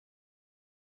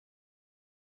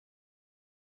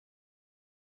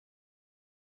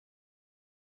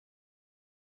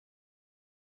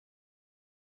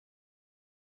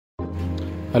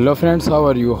Hello friends, how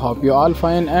are you? Hope you all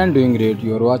fine and doing great.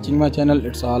 You are watching my channel.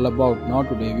 It's all about now.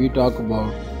 Today we talk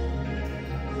about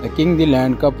the King the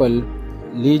Land couple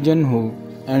Lee Junhoo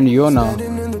and Yoona.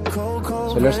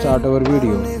 So let's start our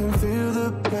video.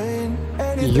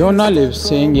 Yoona lives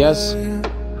saying yes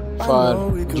for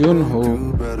Junhoo.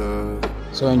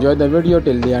 So enjoy the video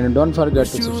till the end and don't forget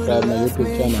to subscribe my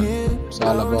YouTube channel. It's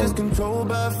all about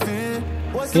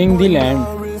King the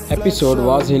Land episode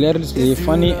was hilariously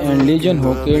funny and Lee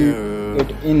Junhoo killed it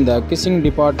in the kissing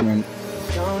department.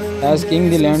 As King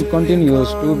the Land continues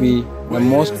to be the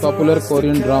most popular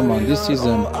Korean drama this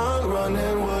season.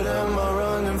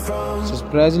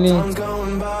 Surprisingly,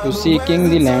 to see King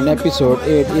the Land episode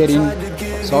 8 air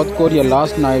in South Korea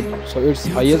last night, so its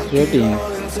highest rating.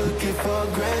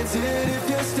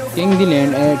 King the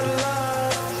Land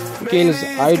 8 kills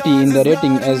IT in the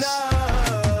rating as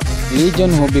Lee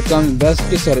Junhoo becomes best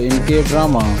kisser in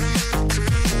K-drama.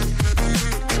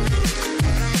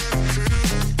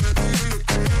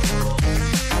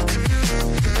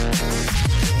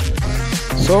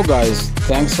 So guys,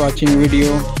 thanks for watching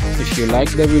video. If you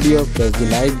like the video, press the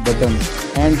like button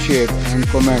and share and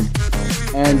comment.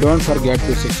 And don't forget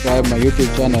to subscribe my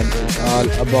YouTube channel. It's all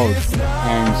about.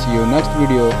 And see you next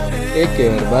video. Take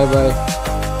care. Bye bye.